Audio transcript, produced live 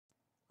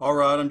All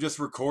right, I'm just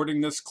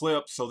recording this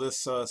clip so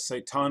this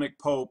satanic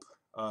pope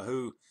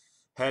who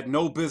had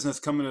no business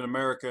coming to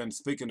America and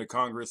speaking to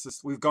Congress.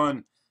 We've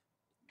gone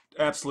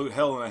absolute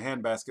hell in a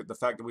handbasket. The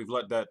fact that we've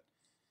let that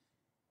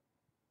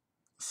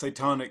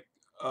satanic,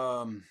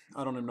 I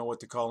don't even know what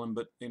to call him,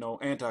 but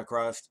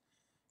Antichrist,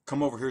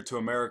 come over here to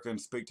America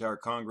and speak to our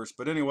Congress.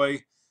 But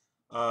anyway,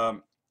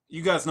 um,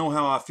 you guys know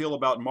how I feel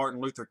about Martin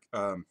Luther.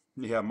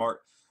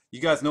 You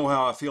guys know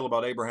how I feel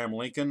about Abraham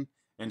Lincoln.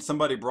 And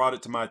somebody brought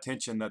it to my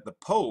attention that the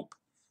Pope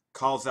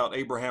calls out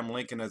Abraham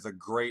Lincoln as a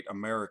great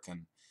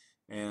American.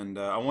 And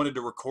I wanted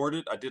to record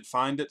it. I did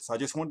find it, so I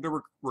just wanted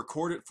to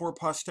record it for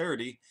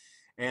posterity.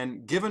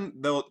 And given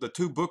the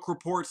two book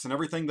reports and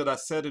everything that I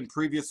said in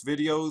previous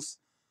videos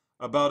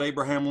about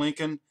Abraham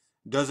Lincoln,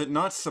 does it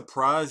not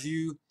surprise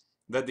you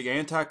that the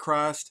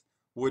Antichrist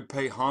would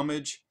pay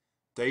homage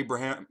to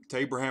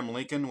Abraham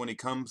Lincoln when he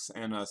comes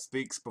and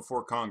speaks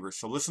before Congress?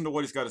 So listen to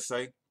what he's got to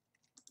say.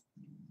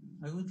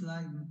 I would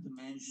like to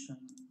mention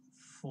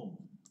four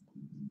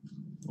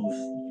of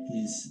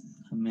these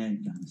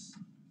Americans: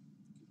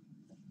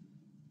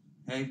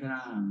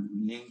 Abraham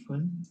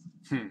Lincoln,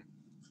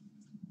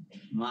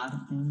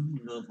 Martin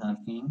Luther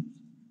King,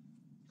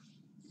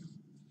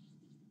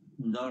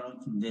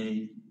 Dorothy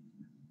Day,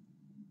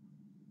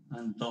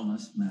 and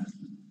Thomas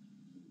Merton.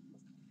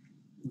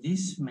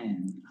 These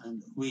men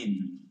and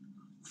women,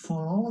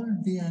 for all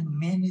their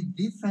many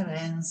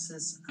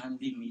differences and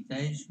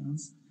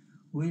limitations,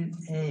 were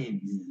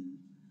able,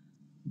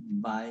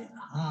 by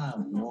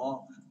hard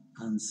work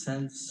and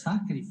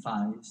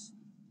self-sacrifice,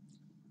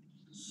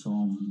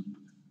 some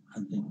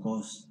at the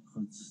cost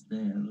of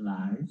their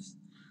lives,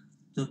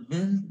 to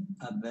build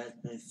a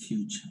better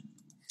future.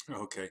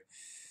 Okay.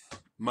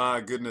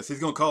 My goodness. He's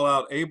going to call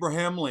out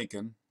Abraham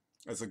Lincoln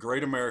as a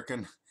great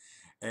American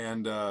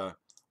and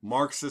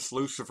Marxist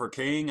Lucifer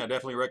King. I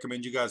definitely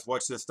recommend you guys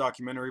watch this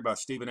documentary by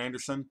Steven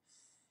Anderson.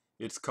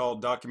 It's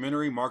called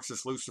Documentary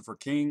Marxist Lucifer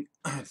King.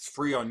 It's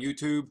free on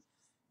YouTube.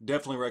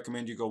 Definitely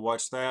recommend you go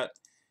watch that.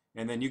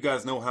 And then you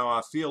guys know how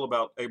I feel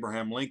about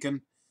Abraham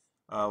Lincoln,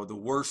 the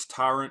worst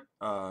tyrant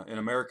in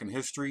American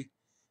history.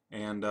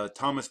 And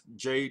Thomas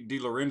J.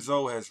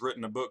 DiLorenzo has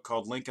written a book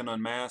called Lincoln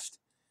Unmasked.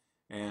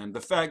 And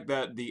the fact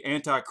that the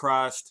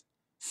Antichrist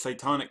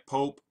satanic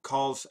pope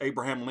calls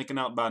Abraham Lincoln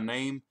out by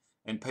name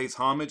and pays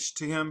homage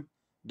to him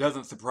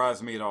doesn't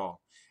surprise me at all.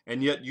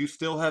 And yet you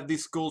still have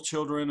these school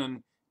children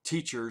and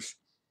teachers,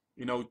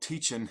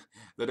 teaching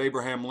that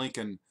Abraham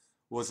Lincoln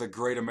was a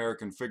great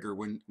American figure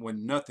when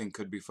nothing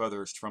could be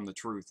furthest from the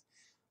truth.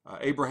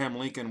 Abraham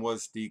Lincoln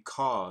was the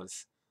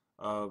cause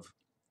of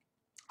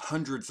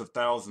hundreds of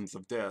thousands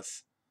of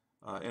deaths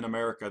in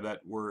America that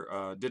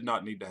did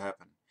not need to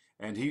happen.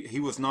 And he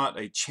was not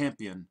a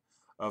champion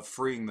of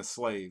freeing the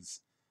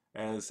slaves,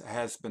 as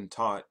has been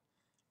taught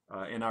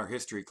in our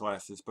history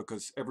classes,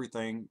 because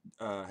everything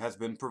has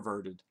been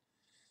perverted.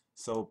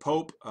 So,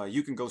 Pope,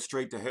 you can go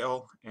straight to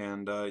hell,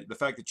 and the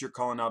fact that you're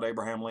calling out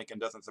Abraham Lincoln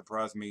doesn't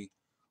surprise me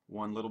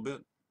one little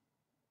bit.